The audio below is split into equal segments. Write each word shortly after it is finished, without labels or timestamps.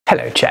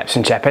Hello chaps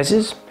and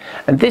chapesses,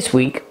 and this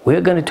week we're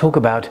going to talk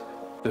about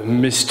the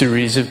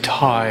mysteries of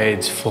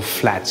tides for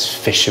flats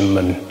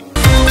fishermen.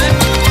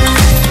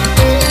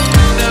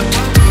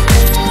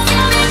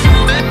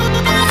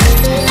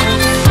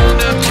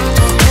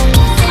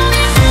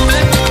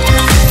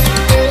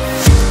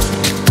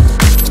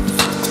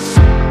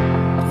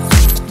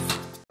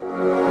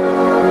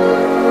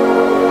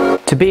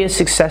 To be a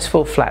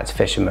successful flats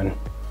fisherman,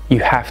 you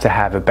have to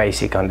have a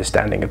basic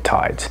understanding of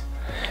tides.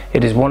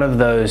 It is one of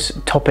those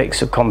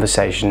topics of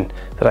conversation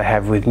that I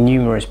have with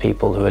numerous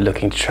people who are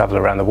looking to travel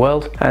around the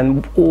world,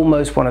 and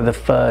almost one of the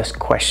first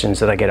questions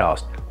that I get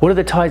asked: what are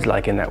the tides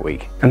like in that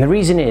week? And the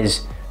reason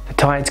is, the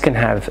tides can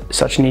have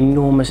such an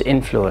enormous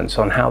influence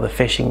on how the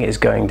fishing is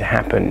going to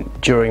happen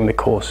during the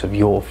course of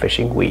your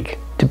fishing week.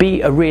 To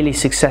be a really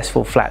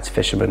successful flats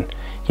fisherman,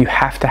 you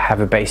have to have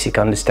a basic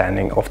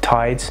understanding of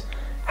tides,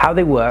 how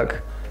they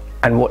work,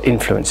 and what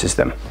influences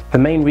them. The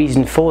main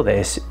reason for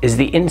this is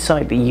the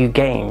insight that you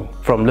gain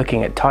from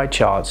looking at tide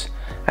charts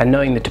and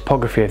knowing the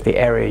topography of the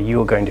area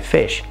you are going to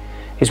fish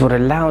is what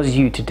allows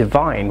you to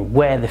divine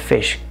where the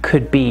fish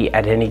could be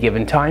at any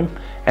given time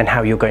and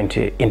how you're going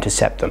to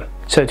intercept them.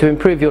 So to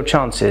improve your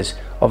chances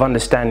of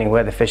understanding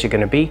where the fish are going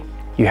to be,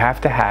 you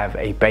have to have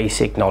a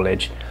basic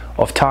knowledge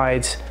of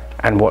tides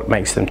and what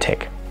makes them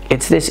tick.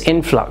 It's this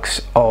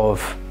influx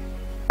of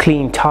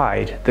clean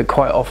tide that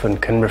quite often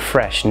can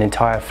refresh an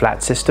entire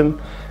flat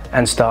system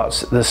and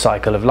starts the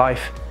cycle of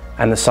life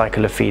and the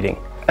cycle of feeding.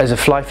 As a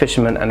fly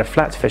fisherman and a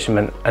flats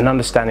fisherman, an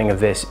understanding of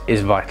this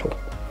is vital.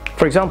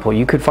 For example,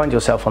 you could find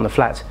yourself on the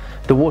flats,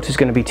 the water's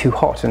going to be too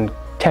hot and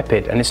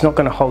tepid and it's not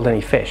going to hold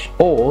any fish.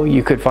 Or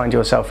you could find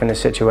yourself in a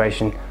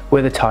situation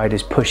where the tide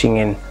is pushing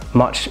in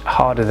much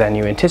harder than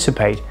you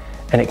anticipate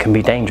and it can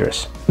be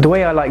dangerous. The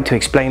way I like to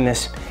explain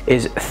this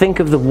is,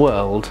 think of the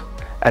world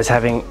as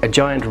having a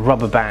giant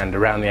rubber band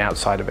around the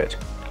outside of it.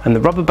 And the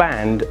rubber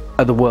band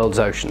are the world's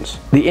oceans.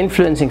 The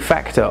influencing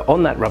factor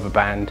on that rubber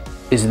band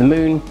is the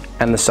moon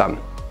and the sun,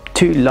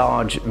 two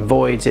large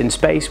voids in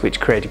space which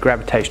create a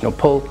gravitational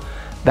pull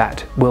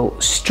that will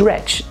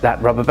stretch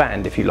that rubber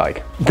band, if you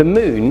like. The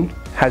moon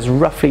has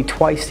roughly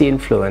twice the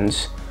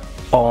influence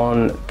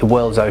on the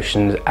world's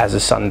oceans as the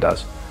sun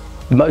does,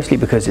 mostly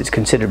because it's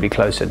considerably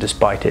closer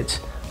despite its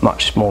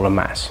much smaller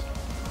mass.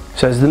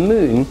 So as the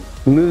moon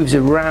moves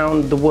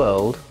around the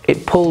world,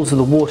 it pulls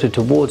the water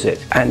towards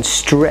it and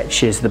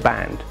stretches the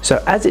band.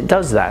 So as it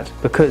does that,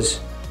 because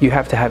you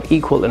have to have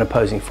equal and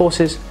opposing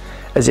forces,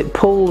 as it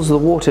pulls the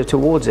water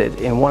towards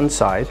it in one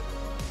side,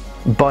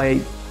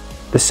 by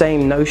the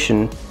same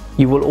notion,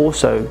 you will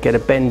also get a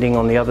bending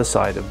on the other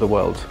side of the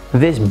world.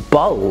 This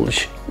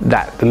bulge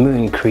that the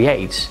moon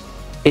creates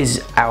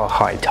is our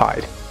high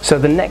tide. So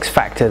the next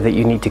factor that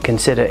you need to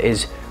consider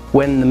is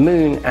when the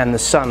moon and the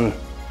sun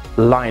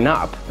line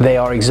up, they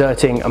are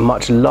exerting a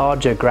much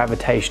larger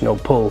gravitational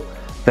pull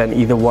than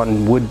either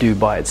one would do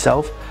by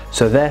itself,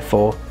 so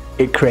therefore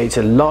it creates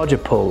a larger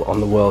pull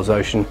on the world's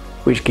ocean,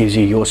 which gives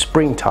you your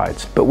spring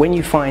tides. But when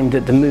you find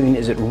that the moon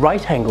is at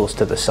right angles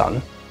to the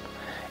sun,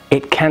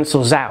 it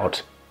cancels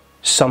out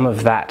some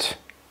of that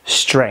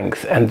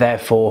strength and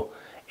therefore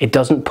it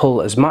doesn't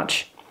pull as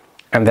much,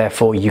 and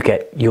therefore you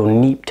get your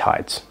neap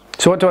tides.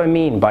 So what do I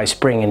mean by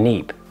spring and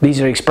neap? These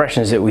are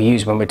expressions that we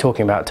use when we're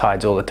talking about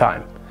tides all the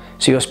time.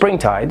 So your spring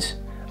tides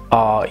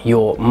are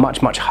your much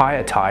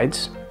higher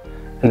tides,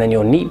 and then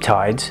your neap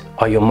tides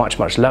are your much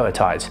lower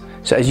tides.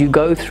 So as you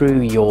go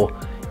through your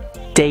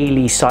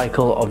daily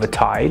cycle of a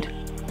tide,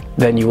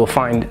 then you will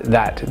find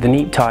that the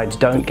neap tides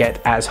don't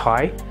get as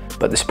high,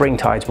 but the spring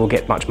tides will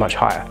get much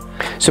higher.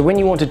 So when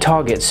you want to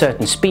target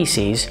certain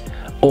species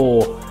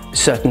or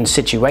certain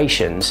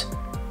situations,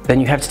 then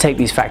you have to take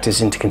these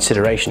factors into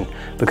consideration,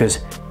 because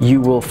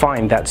you will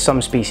find that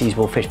some species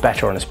will fish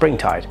better on a spring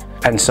tide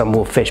and some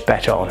will fish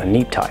better on a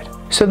neap tide.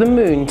 So the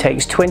moon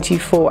takes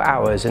 24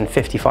 hours and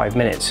 55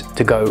 minutes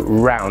to go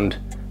round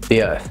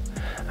the Earth.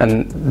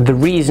 And the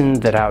reason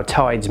that our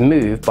tides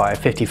move by a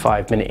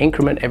 55-minute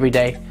increment every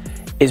day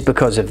is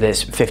because of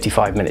this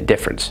 55-minute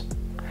difference.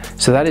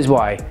 So that is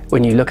why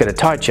when you look at a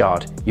tide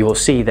chart, you will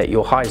see that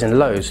your highs and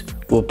lows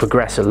will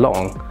progress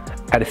along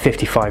at a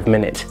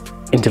 55-minute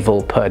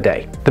interval per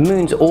day. The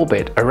moon's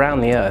orbit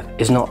around the Earth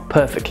is not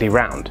perfectly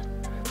round,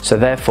 so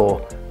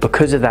therefore,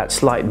 because of that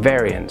slight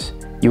variance,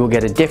 you will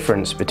get a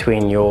difference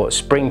between your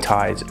spring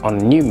tides on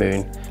a new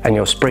moon and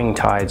your spring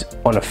tides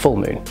on a full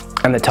moon,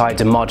 and the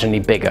tides are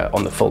marginally bigger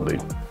on the full moon.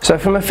 So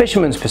from a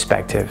fisherman's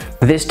perspective,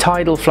 this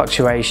tidal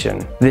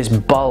fluctuation, this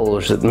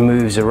bulge that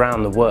moves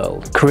around the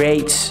world,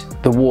 creates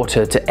the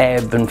water to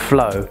ebb and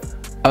flow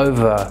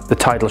over the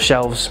tidal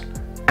shelves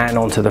and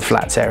onto the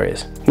flats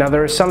areas. Now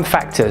there are some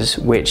factors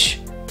which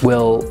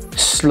will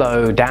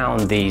slow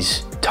down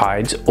these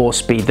tides or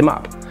speed them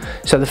up.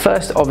 So the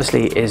first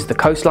obviously is the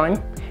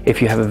coastline.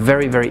 If you have a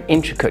very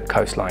intricate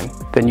coastline,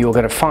 then you're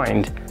going to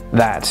find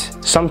that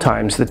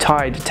sometimes the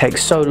tide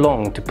takes so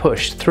long to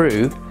push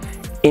through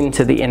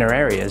into the inner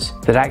areas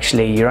that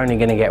actually you're only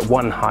going to get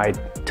one high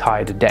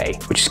tide a day,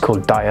 which is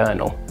called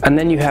diurnal. And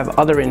then you have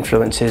other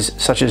influences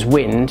such as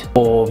wind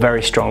or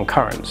very strong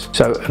currents.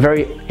 So a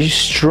very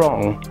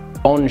strong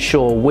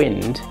onshore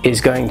wind is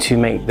going to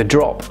make the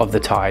drop of the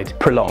tide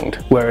prolonged,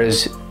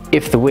 whereas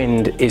if the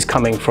wind is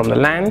coming from the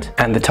land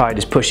and the tide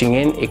is pushing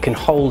in, it can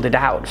hold it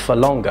out for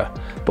longer.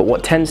 But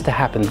what tends to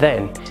happen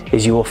then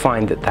is you will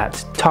find that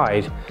that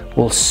tide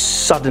will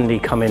suddenly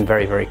come in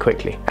very, very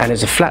quickly. And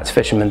as a flats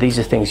fisherman, these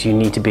are things you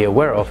need to be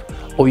aware of,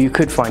 or you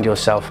could find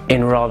yourself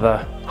in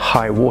rather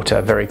high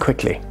water very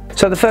quickly.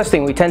 So the first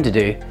thing we tend to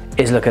do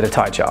is look at a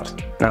tide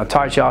chart. Now, a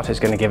tide chart is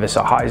going to give us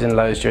our highs and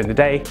lows during the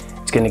day.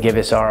 It's going to give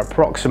us our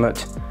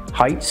approximate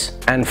heights,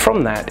 and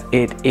from that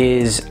it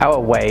is our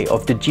way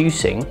of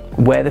deducing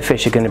where the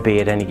fish are going to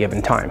be at any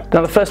given time.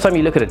 Now, the first time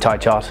you look at a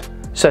tide chart,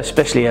 so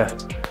especially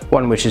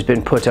one which has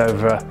been put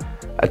over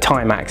a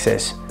time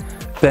axis,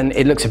 then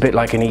it looks a bit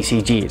like an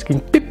ECG. It's going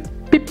beep,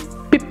 beep,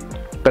 beep.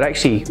 But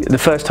actually, the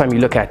first time you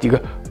look at it, you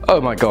go, oh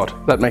my god,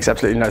 that makes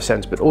absolutely no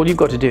sense. But all you've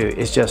got to do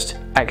is just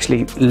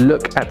actually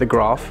look at the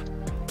graph,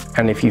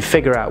 and if you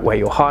figure out where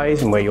your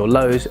highs and where your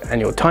lows and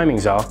your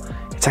timings are,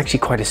 it's actually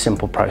quite a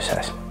simple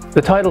process.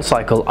 The tidal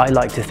cycle I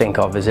like to think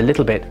of as a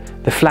little bit,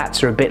 the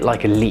flats are a bit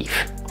like a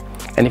leaf.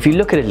 And if you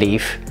look at a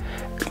leaf,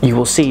 you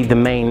will see the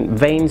main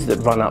veins that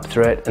run up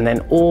through it, and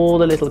then all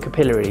the little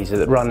capillaries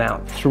that run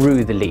out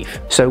through the leaf.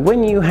 So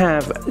when you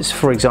have,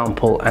 for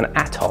example, an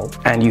atoll,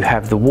 and you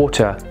have the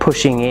water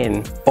pushing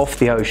in off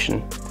the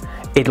ocean,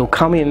 it'll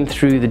come in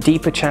through the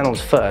deeper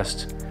channels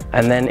first,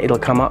 and then it'll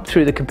come up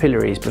through the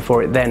capillaries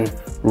before it then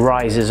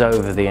rises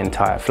over the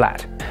entire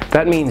flat.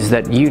 That means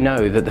that you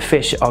know that the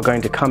fish are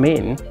going to come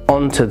in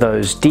onto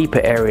those deeper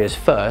areas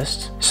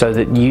first, so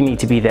that you need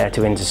to be there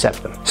to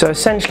intercept them. So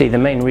essentially, the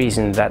main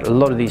reason that a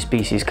lot of these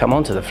species come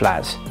onto the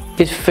flats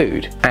is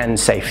food and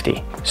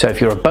safety. So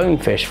if you're a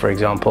bonefish, for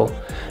example,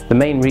 the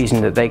main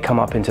reason that they come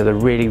up into the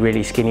really,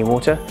 really skinny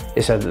water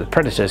is so that the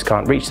predators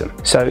can't reach them.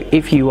 So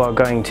if you are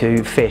going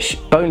to fish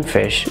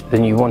bonefish,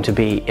 then you want to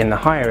be in the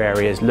higher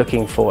areas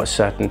looking for a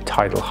certain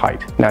tidal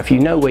height. Now, if you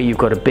know where you've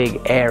got a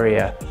big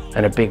area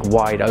and a big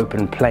wide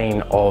open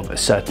plain of a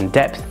certain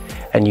depth,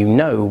 and you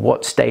know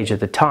what stage of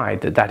the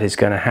tide that is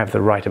going to have the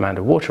right amount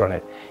of water on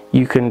it,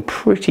 you can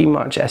pretty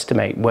much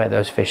estimate where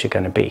those fish are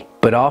going to be.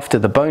 But after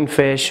the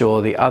bonefish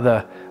or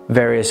the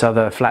various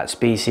other flat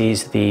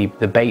species, the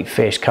bait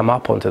fish come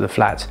up onto the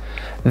flats,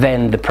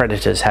 then the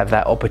predators have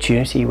that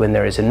opportunity, when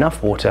there is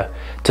enough water,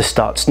 to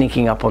start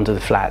sneaking up onto the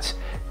flats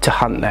to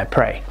hunt their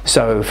prey.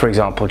 So for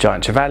example,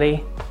 giant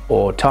trevally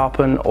or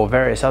tarpon or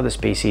various other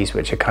species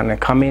which are kind of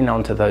come in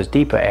onto those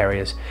deeper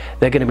areas,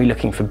 they're going to be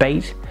looking for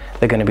bait,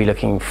 they're going to be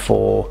looking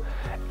for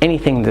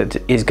anything that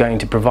is going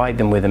to provide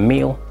them with a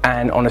meal.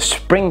 And on a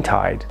spring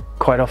tide,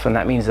 quite often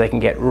that means they can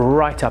get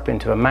right up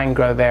into a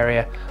mangrove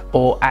area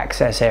or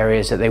access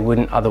areas that they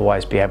wouldn't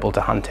otherwise be able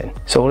to hunt in.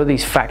 So all of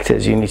these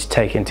factors you need to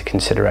take into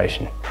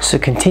consideration. So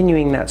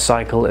continuing that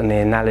cycle in the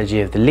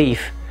analogy of the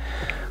leaf,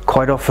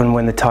 quite often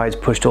when the tide's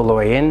pushed all the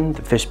way in,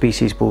 the fish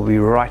species will be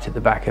right at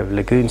the back of a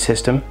lagoon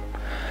system.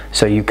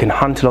 So you can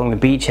hunt along the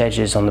beach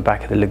edges on the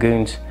back of the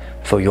lagoons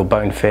for your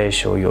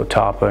bonefish or your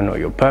tarpon or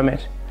your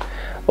permit,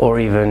 or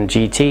even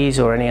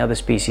GTs or any other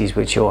species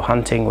which you're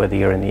hunting, whether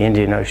you're in the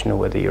Indian Ocean or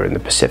whether you're in the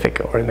Pacific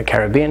or in the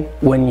Caribbean.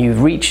 When you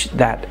reach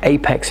that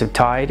apex of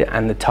tide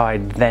and the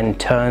tide then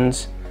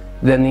turns,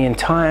 then the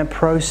entire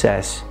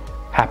process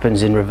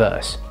happens in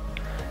reverse.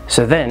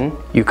 So then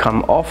you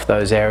come off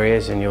those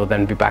areas and you'll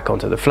then be back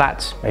onto the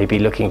flats, maybe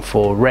looking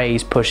for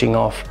rays pushing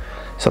off,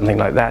 something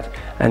like that,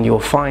 and you'll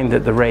find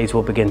that the rays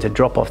will begin to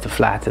drop off the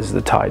flat as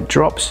the tide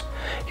drops.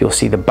 You'll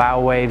see the bow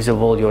waves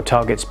of all your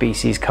target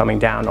species coming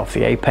down off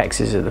the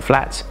apexes of the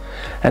flats,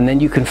 and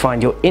then you can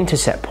find your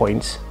intercept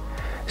points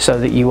so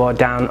that you are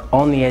down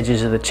on the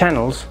edges of the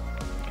channels,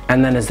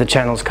 and then as the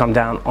channels come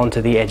down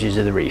onto the edges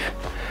of the reef.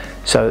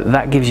 So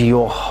that gives you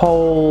your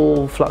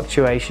whole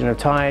fluctuation of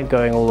tide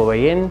going all the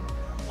way in,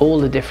 all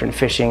the different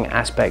fishing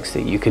aspects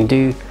that you can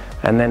do,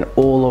 and then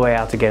all the way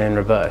out again in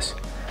reverse.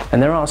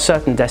 And there are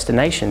certain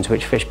destinations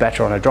which fish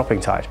better on a dropping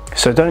tide.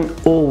 So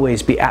don't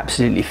always be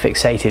absolutely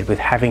fixated with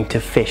having to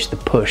fish the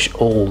push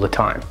all the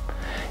time.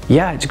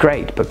 Yeah, it's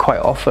great, but quite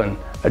often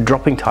a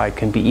dropping tide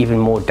can be even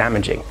more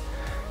damaging,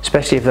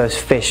 especially if those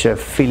fish are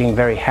feeling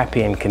very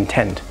happy and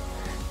content,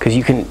 because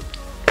you can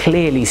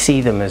clearly see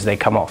them as they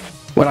come off.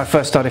 When I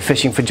first started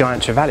fishing for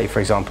giant trevally,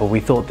 for example, we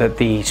thought that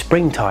the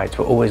spring tides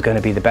were always going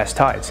to be the best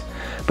tides,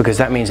 because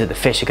that means that the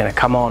fish are going to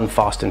come on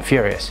fast and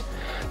furious.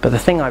 But the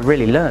thing I've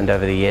really learned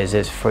over the years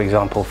is, for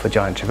example, for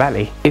giant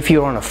trevally, if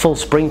you're on a full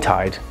spring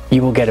tide,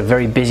 you will get a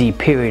very busy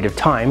period of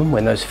time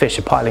when those fish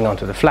are piling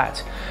onto the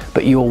flats,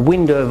 but your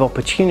window of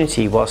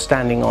opportunity while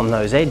standing on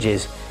those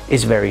edges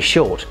is very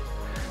short.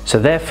 So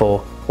therefore,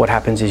 what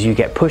happens is you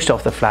get pushed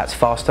off the flats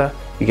faster,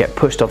 you get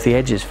pushed off the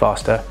edges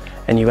faster,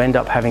 and you end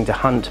up having to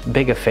hunt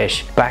bigger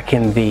fish back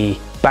in the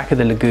back of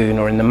the lagoon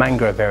or in the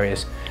mangrove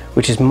areas,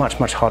 which is much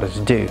harder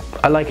to do.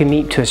 I like a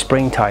neap to a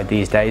spring tide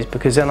these days,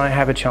 because then I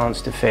have a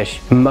chance to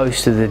fish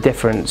most of the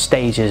different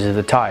stages of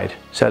the tide.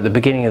 So at the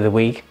beginning of the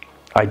week,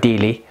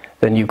 ideally,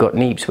 then you've got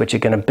neaps which are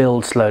going to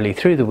build slowly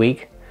through the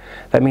week.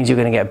 That means you're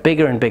going to get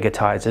bigger and bigger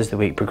tides as the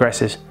week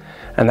progresses,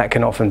 and that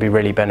can often be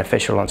really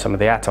beneficial on some of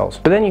the atolls.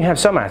 But then you have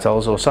some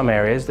atolls or some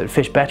areas that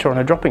fish better on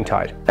a dropping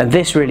tide. And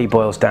this really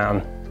boils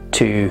down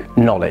to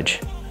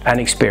knowledge and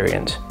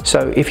experience.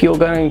 So if you're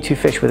going to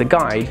fish with a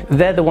guide,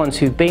 they're the ones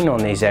who've been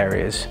on these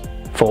areas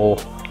for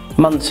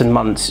months and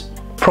months,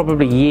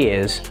 probably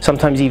years,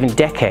 sometimes even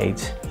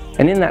decades.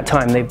 And in that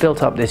time, they've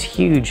built up this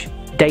huge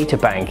data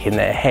bank in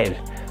their head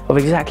of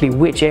exactly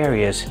which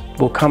areas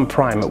will come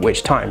prime at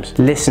which times.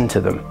 Listen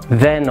to them.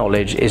 Their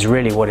knowledge is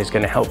really what is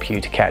going to help you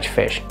to catch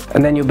fish.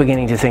 And then you're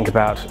beginning to think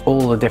about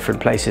all the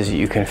different places that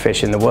you can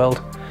fish in the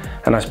world.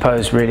 And I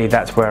suppose really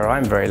that's where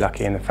I'm very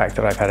lucky, in the fact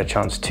that I've had a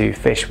chance to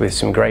fish with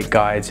some great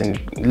guides in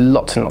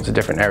lots and lots of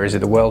different areas of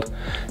the world.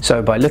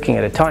 So by looking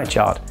at a tide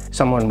chart,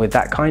 someone with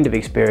that kind of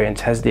experience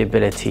has the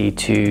ability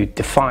to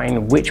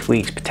define which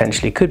weeks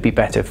potentially could be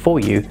better for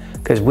you,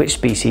 because which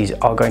species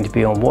are going to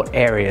be on what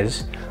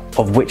areas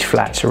of which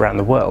flats around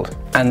the world.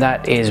 And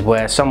that is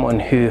where someone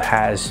who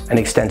has an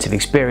extensive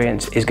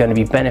experience is going to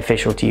be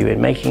beneficial to you in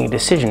making a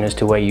decision as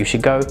to where you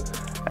should go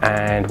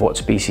and what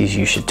species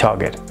you should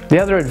target. The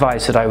other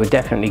advice that I would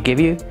definitely give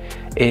you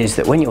is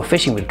that when you're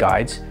fishing with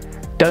guides,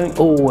 don't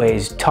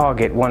always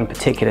target one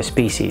particular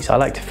species. I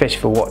like to fish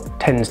for what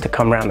tends to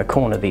come around the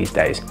corner these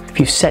days. If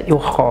you set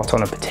your heart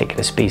on a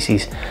particular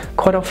species,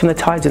 quite often the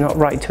tides are not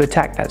right to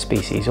attack that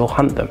species or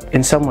hunt them.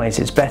 In some ways,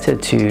 it's better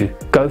to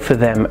go for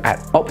them at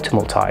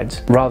optimal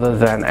tides rather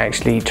than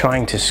actually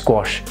trying to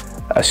squash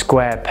a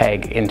square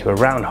peg into a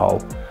round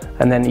hole,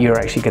 and then you're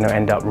actually going to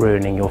end up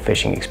ruining your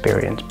fishing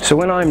experience. So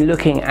when I'm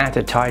looking at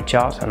a tide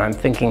chart and I'm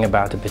thinking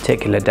about a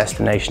particular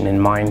destination in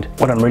mind,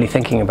 what I'm really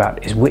thinking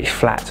about is which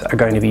flats are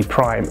going to be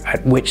prime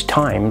at which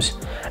times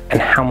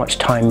and how much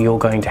time you're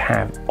going to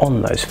have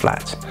on those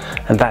flats.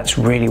 And that's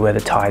really where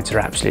the tides are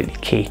absolutely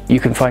key.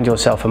 You can find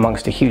yourself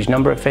amongst a huge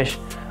number of fish,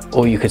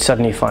 or you could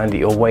suddenly find that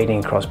you're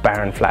wading across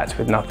barren flats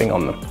with nothing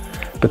on them,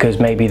 because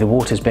maybe the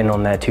water's been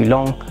on there too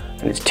long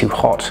and it's too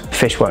hot.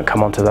 Fish won't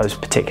come onto those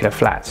particular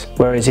flats.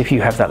 Whereas if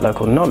you have that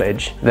local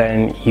knowledge,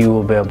 then you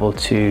will be able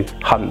to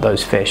hunt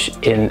those fish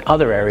in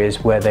other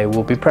areas where they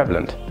will be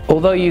prevalent.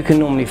 Although you can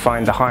normally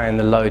find the high and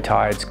the low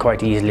tides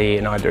quite easily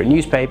in either a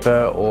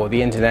newspaper or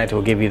the internet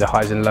will give you the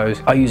highs and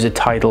lows, I use a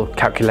tidal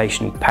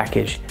calculation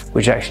package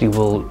which actually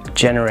will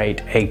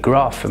generate a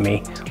graph for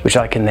me which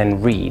I can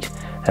then read.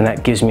 And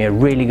that gives me a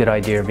really good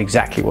idea of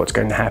exactly what's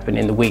going to happen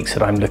in the weeks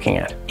that I'm looking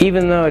at.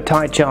 Even though a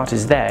tide chart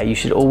is there, you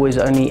should always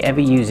only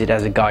ever use it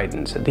as a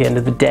guidance. At the end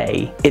of the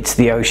day, it's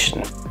the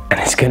ocean, and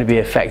it's going to be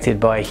affected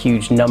by a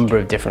huge number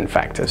of different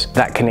factors.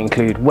 That can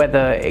include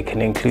weather, it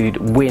can include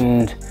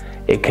wind,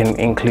 it can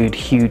include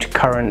huge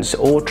currents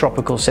or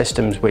tropical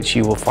systems which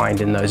you will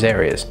find in those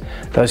areas.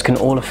 Those can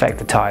all affect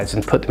the tides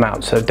and put them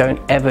out, so don't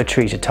ever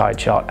treat a tide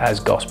chart as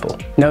gospel.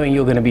 Knowing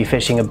you're going to be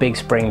fishing a big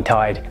spring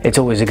tide, it's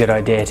always a good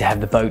idea to have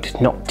the boat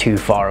not too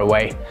far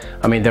away.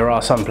 I mean, there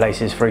are some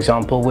places, for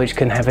example, which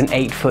can have an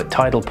 8-foot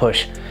tidal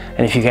push,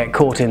 and if you get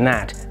caught in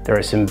that, there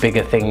are some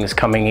bigger things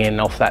coming in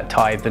off that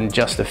tide than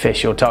just the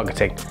fish you're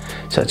targeting.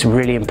 So it's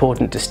really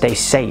important to stay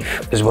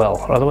safe as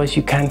well, otherwise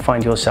you can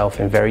find yourself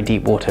in very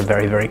deep water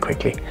very, very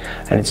quickly,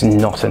 and it's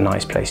not a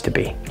nice place to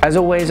be. As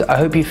always, I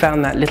hope you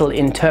found that little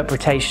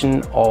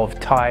interpretation of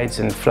tides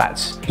and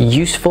flats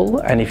useful,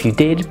 and if you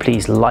did,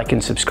 please like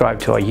and subscribe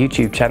to our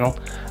YouTube channel,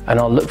 and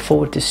I'll look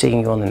forward to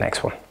seeing you on the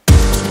next one.